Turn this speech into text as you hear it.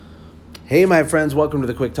Hey, my friends, welcome to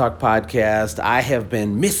the Quick Talk Podcast. I have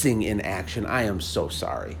been missing in action. I am so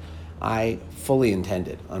sorry. I fully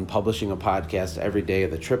intended on publishing a podcast every day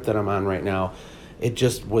of the trip that I'm on right now. It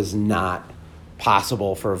just was not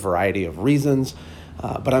possible for a variety of reasons.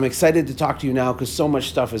 But I'm excited to talk to you now because so much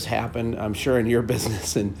stuff has happened, I'm sure, in your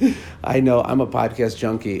business. And I know I'm a podcast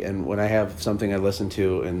junkie, and when I have something I listen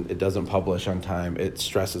to and it doesn't publish on time, it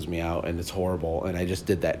stresses me out and it's horrible. And I just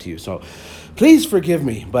did that to you. So please forgive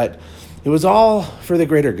me. But it was all for the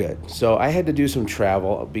greater good. So I had to do some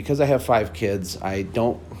travel. Because I have 5 kids, I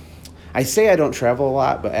say I don't travel a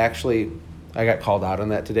lot, but actually I got called out on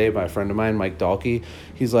that today by a friend of mine, Mike Dahlke.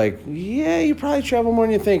 He's like, yeah, you probably travel more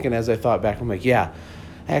than you think. And as I thought back, I'm like, yeah,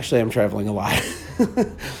 actually I'm traveling a lot.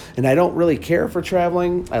 And I don't really care for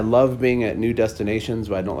traveling. I love being at new destinations,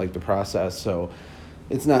 but I don't like the process. So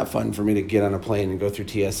it's not fun for me to get on a plane and go through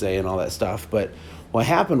TSA and all that stuff. But what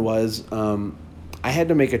happened was I had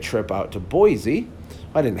to make a trip out to Boise.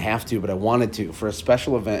 I didn't have to, but I wanted to, for a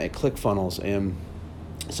special event at ClickFunnels. And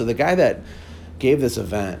so the guy that gave this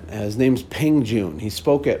event, his name's Peng Jun. He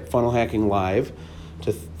spoke at Funnel Hacking Live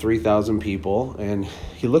to 3,000 people, and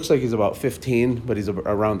he looks like he's about 15, but he's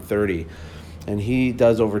around 30. And he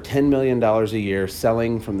does over $10 million a year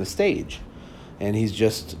selling from the stage. And he's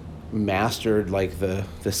just mastered like the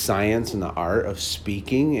science and the art of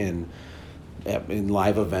speaking and in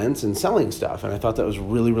live events and selling stuff. And I thought that was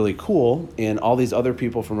really, really cool. And all these other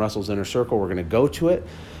people from Russell's Inner Circle were going to go to it.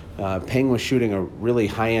 Peng was shooting a really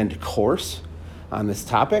high-end course on this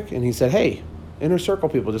topic. And he said, hey, Inner Circle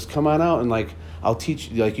people, just come on out and I'll teach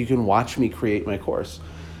you, you can watch me create my course.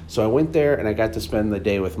 So I went there and I got to spend the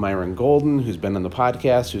day with Myron Golden, who's been on the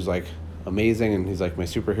podcast, who's amazing. And he's my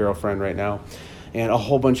superhero friend right now. And a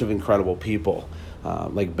whole bunch of incredible people,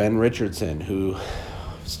 like Ben Richardson, who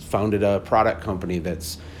founded a product company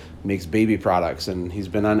that makes baby products, and he's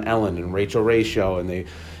been on Ellen and Rachel Ray show, and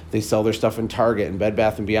they sell their stuff in Target and Bed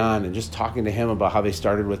Bath & Beyond, and just talking to him about how they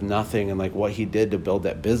started with nothing and what he did to build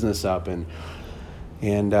that business up, and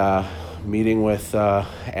meeting with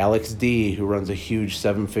Alex D, who runs a huge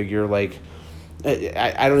 7-figure,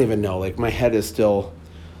 I don't even know, my head is still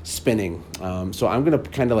spinning. So I'm going to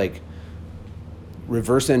kind of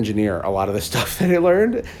reverse engineer a lot of the stuff that I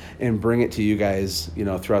learned and bring it to you guys,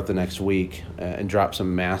 throughout the next week and drop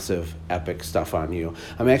some massive epic stuff on you.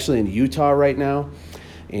 I'm actually in Utah right now,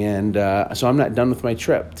 and so I'm not done with my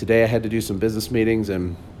trip. Today I had to do some business meetings,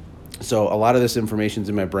 and so a lot of this information's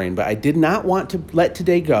in my brain, but I did not want to let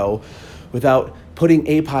today go without putting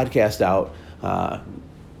a podcast out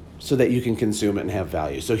so that you can consume it and have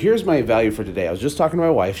value. So here's my value for today. I was just talking to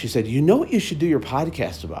my wife. She said, you know what you should do your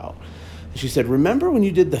podcast about? She said, remember when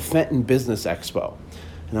you did the Fenton Business Expo?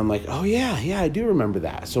 And I'm like, oh, yeah, I do remember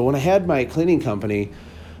that. So when I had my cleaning company,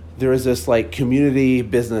 there was this community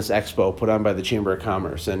business expo put on by the Chamber of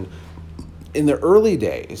Commerce. And in the early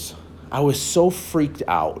days, I was so freaked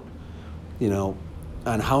out,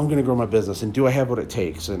 on how I'm going to grow my business and do I have what it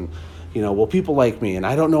takes? And, will people like me? And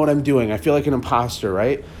I don't know what I'm doing. I feel like an imposter,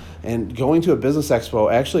 right? And going to a business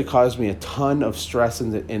expo actually caused me a ton of stress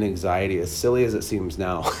and anxiety, as silly as it seems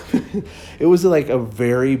now. It was a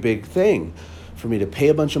very big thing for me to pay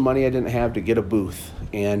a bunch of money I didn't have to get a booth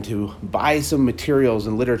and to buy some materials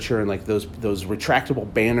and literature and those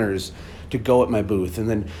retractable banners to go at my booth, and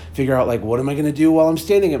then figure out what am I going to do while I'm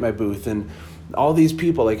standing at my booth. And all these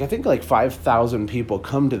people, I think 5,000 people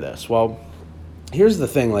come to this. Well, here's the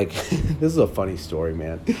thing, this is a funny story,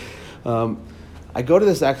 man. I go to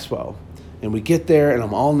this expo, and we get there, and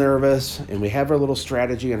I'm all nervous, and we have our little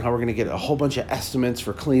strategy on how we're going to get a whole bunch of estimates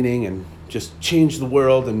for cleaning and just change the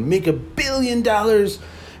world and make $1 billion,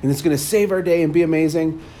 and it's going to save our day and be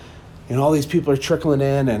amazing. And all these people are trickling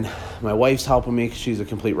in, and my wife's helping me because she's a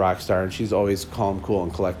complete rock star, and she's always calm, cool,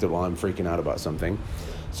 and collected while I'm freaking out about something.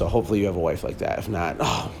 So hopefully you have a wife like that. If not,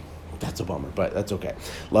 that's a bummer, but that's okay.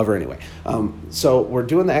 Love her anyway. So we're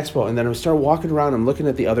doing the expo, and then I start walking around. I'm looking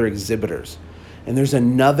at the other exhibitors. And there's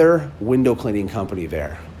another window cleaning company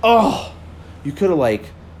there. Oh, you could have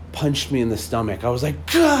punched me in the stomach. I was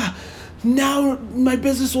like, gah, now my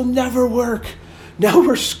business will never work. Now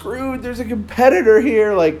we're screwed. There's a competitor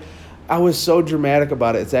here. I was so dramatic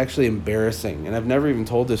about it. It's actually embarrassing. And I've never even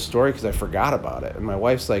told this story because I forgot about it. And my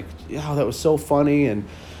wife's like, yeah, that was so funny. And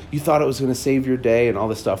you thought it was going to save your day and all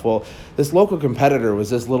this stuff. Well, this local competitor was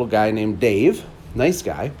this little guy named Dave, nice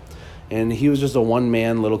guy. And he was just a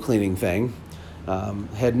one-man little cleaning thing.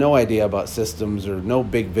 Had no idea about systems or no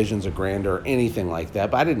big visions of grandeur or anything like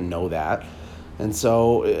that, but I didn't know that. And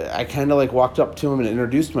so I kind of walked up to him and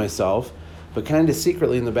introduced myself, but kind of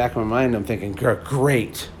secretly in the back of my mind, I'm thinking,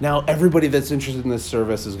 great. Now everybody that's interested in this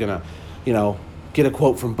service is going to, get a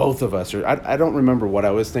quote from both of us. Or I don't remember what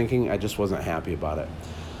I was thinking. I just wasn't happy about it.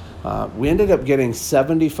 We ended up getting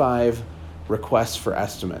 75 requests for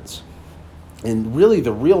estimates. And really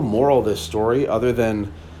the real moral of this story, other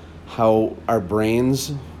than how our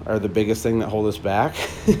brains are the biggest thing that hold us back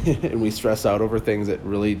and we stress out over things that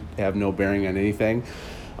really have no bearing on anything.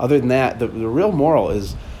 Other than that, the real moral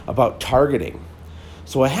is about targeting.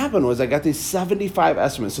 So what happened was I got these 75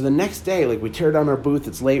 estimates. So the next day, like we tear down our booth,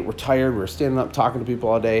 it's late, we're tired, we're standing up talking to people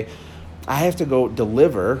all day. I have to go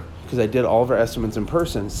deliver, because I did all of our estimates in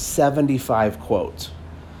person, 75 quotes.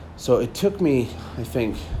 So it took me, I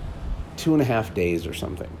think, 2.5 days or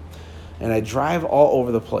something. And I drive all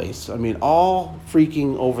over the place. I mean, all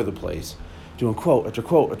freaking over the place, doing quote after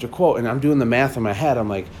quote after quote. And I'm doing the math in my head. I'm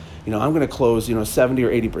like, I'm going to close, 70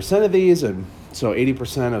 or 80% of these. And so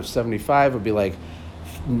 80% of 75 would be like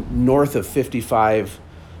north of 55,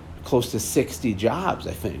 close to 60 jobs,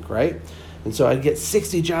 I think, right? And so I'd get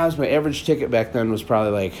 60 jobs. My average ticket back then was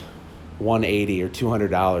probably like $180 or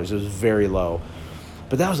 $200. It was very low.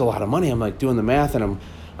 But that was a lot of money. I'm like doing the math, and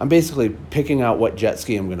I'm basically picking out what jet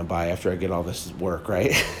ski I'm going to buy after I get all this work,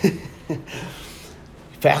 right?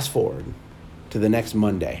 Fast forward to the next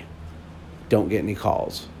Monday. Don't get any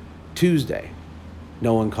calls. Tuesday,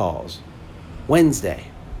 no one calls. Wednesday,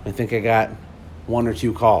 I think I got 1 or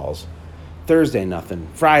 2 calls. Thursday, nothing.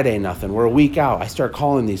 Friday, nothing. We're a week out. I start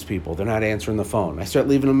calling these people. They're not answering the phone. I start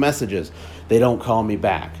leaving them messages. They don't call me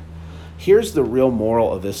back. Here's the real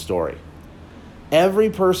moral of this story. Every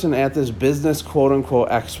person at this business quote-unquote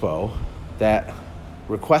expo that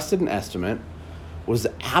requested an estimate was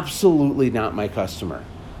absolutely not my customer.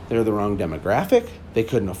 They're the wrong demographic. They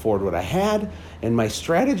couldn't afford what I had. And my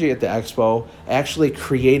strategy at the expo actually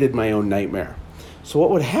created my own nightmare. So what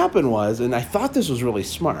would happen was, and I thought this was really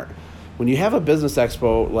smart, when you have a business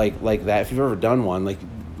expo like that, if you've ever done one, like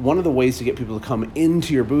one of the ways to get people to come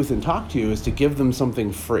into your booth and talk to you is to give them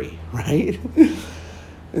something free, right?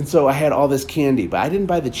 And so I had all this candy, but I didn't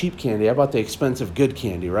buy the cheap candy. I bought the expensive good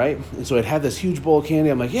candy, right? And so I'd have this huge bowl of candy.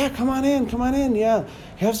 I'm like, yeah, come on in, yeah,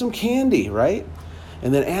 have some candy, right?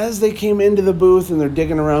 And then as they came into the booth and they're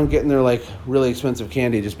digging around getting their like really expensive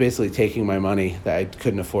candy, just basically taking my money that I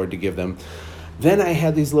couldn't afford to give them, then I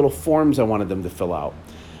had these little forms I wanted them to fill out.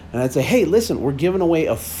 And I'd say, hey, listen, we're giving away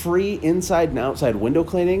a free inside and outside window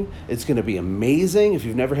cleaning. It's going to be amazing. If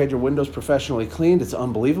you've never had your windows professionally cleaned, it's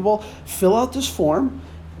unbelievable. Fill out this form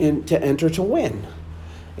to enter to win.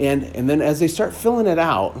 And then as they start filling it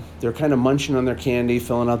out, they're kind of munching on their candy,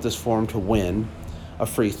 filling out this form to win a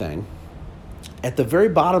free thing. At the very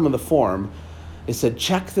bottom of the form, it said,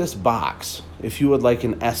 check this box if you would like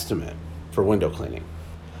an estimate for window cleaning.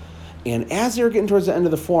 And as they were getting towards the end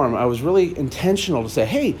of the form, I was really intentional to say,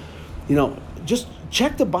 hey, just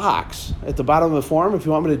check the box at the bottom of the form if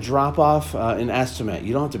you want me to drop off an estimate.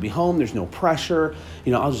 You don't have to be home. There's no pressure.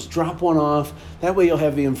 I'll just drop one off. That way you'll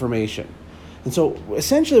have the information. And so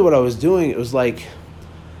essentially what I was doing, it was like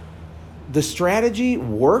the strategy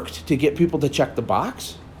worked to get people to check the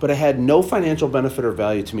box, but it had no financial benefit or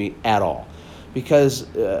value to me at all, because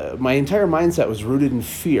my entire mindset was rooted in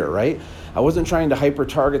fear, right? I wasn't trying to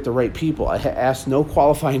hyper-target the right people. I asked no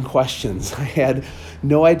qualifying questions. I had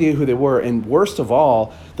no idea who they were. And worst of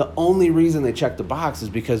all, the only reason they checked the box is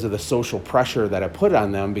because of the social pressure that I put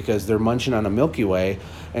on them, because they're munching on a Milky Way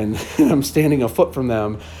and I'm standing a foot from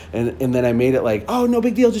them. And then I made it like, oh, no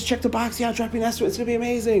big deal. Just check the box. Yeah, I'll drop you an estimate. It's going to be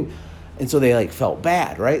amazing. And so they felt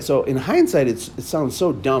bad, right? So in hindsight, it sounds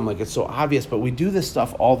so dumb, like it's so obvious, but we do this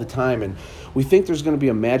stuff all the time, and we think there's going to be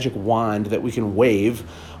a magic wand that we can wave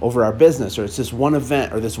over our business, or it's this one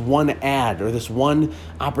event, or this one ad, or this one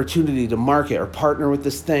opportunity to market or partner with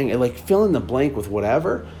this thing, and fill in the blank with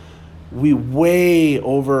whatever. We way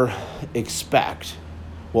over expect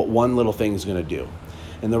what one little thing is going to do.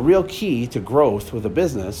 And the real key to growth with a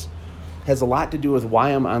business has a lot to do with why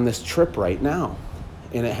I'm on this trip right now.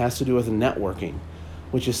 And it has to do with networking,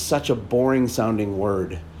 which is such a boring sounding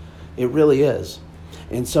word. It really is.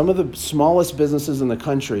 And some of the smallest businesses in the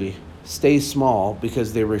country stay small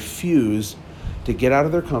because they refuse to get out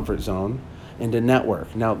of their comfort zone and to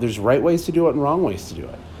network. Now, there's right ways to do it and wrong ways to do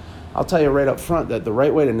it. I'll tell you right up front that the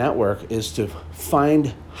right way to network is to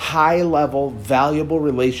find high-level, valuable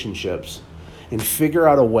relationships and figure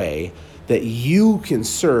out a way that you can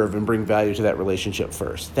serve and bring value to that relationship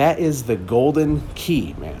first. That is the golden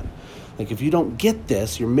key, man. If you don't get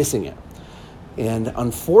this, you're missing it. And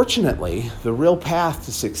unfortunately, the real path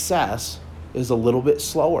to success is a little bit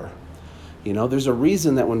slower. There's a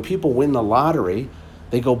reason that when people win the lottery,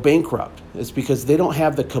 they go bankrupt. It's because they don't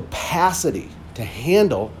have the capacity to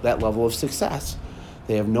handle that level of success.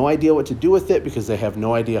 They have no idea what to do with it because they have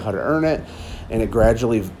no idea how to earn it. and it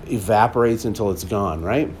gradually evaporates until it's gone,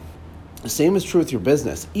 right? The same is true with your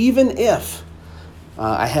business. Even if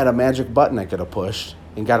I had a magic button I could have pushed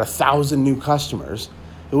and got 1,000 new customers,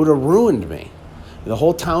 it would have ruined me. The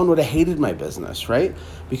whole town would have hated my business, right?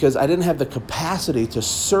 Because I didn't have the capacity to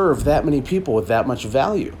serve that many people with that much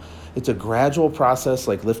value. It's a gradual process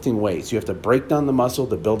like lifting weights. You have to break down the muscle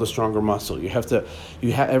to build a stronger muscle. You have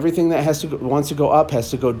everything that wants to go up has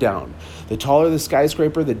to go down. The taller the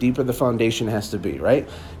skyscraper, the deeper the foundation has to be, right?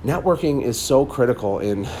 Networking is so critical.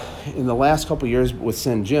 In the last couple of years with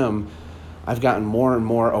Sin Gym, I've gotten more and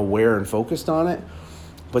more aware and focused on it.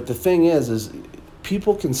 But the thing is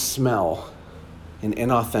people can smell an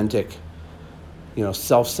inauthentic,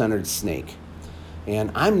 self-centered snake. And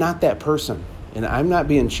I'm not that person. And I'm not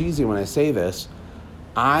being cheesy when I say this.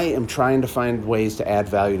 I am trying to find ways to add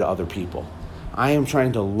value to other people. I am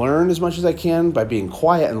trying to learn as much as I can by being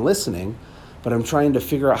quiet and listening, but I'm trying to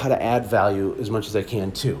figure out how to add value as much as I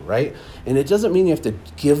can too, right? And it doesn't mean you have to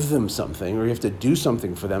give them something or you have to do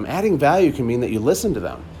something for them. Adding value can mean that you listen to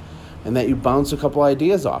them and that you bounce a couple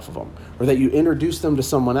ideas off of them, or that you introduce them to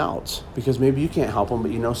someone else, because maybe you can't help them, but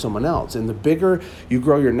you know someone else. And the bigger you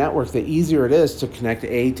grow your network, the easier it is to connect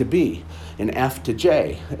A to B and F to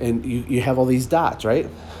J, and you have all these dots, right?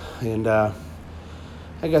 And I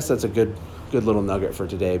guess that's a good little nugget for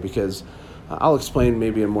today, because I'll explain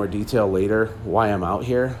maybe in more detail later why I'm out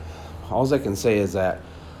here. All I can say is that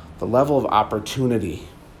the level of opportunity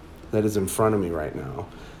that is in front of me right now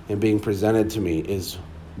and being presented to me is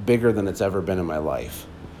bigger than it's ever been in my life.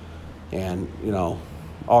 And,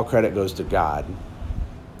 all credit goes to God.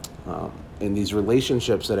 And these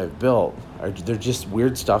relationships that I've built, they're just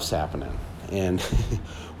weird stuff's happening. And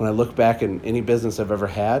when I look back in any business I've ever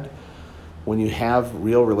had, when you have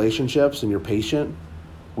real relationships and you're patient,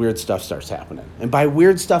 weird stuff starts happening. And by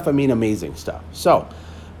weird stuff, I mean amazing stuff. So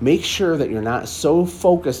make sure that you're not so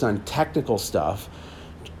focused on technical stuff,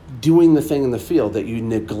 doing the thing in the field, that you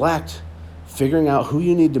neglect figuring out who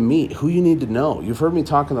you need to meet, who you need to know. You've heard me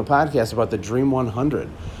talk on the podcast about the Dream 100.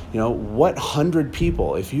 What 100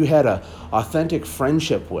 people, if you had an authentic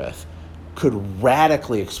friendship with, could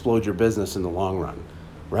radically explode your business in the long run,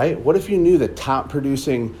 right? What if you knew the top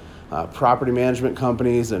producing property management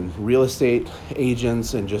companies and real estate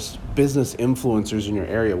agents and just business influencers in your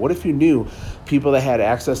area? What if you knew people that had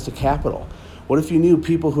access to capital? What if you knew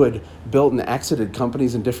people who had built and exited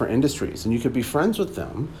companies in different industries, and you could be friends with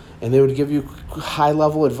them and they would give you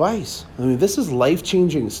high-level advice? I mean, this is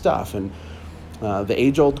life-changing stuff. And the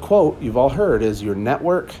age-old quote you've all heard is, your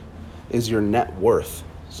network is your net worth.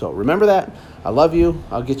 So remember that. I love you.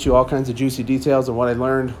 I'll get you all kinds of juicy details on what I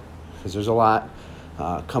learned, because there's a lot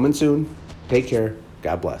coming soon. Take care.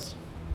 God bless.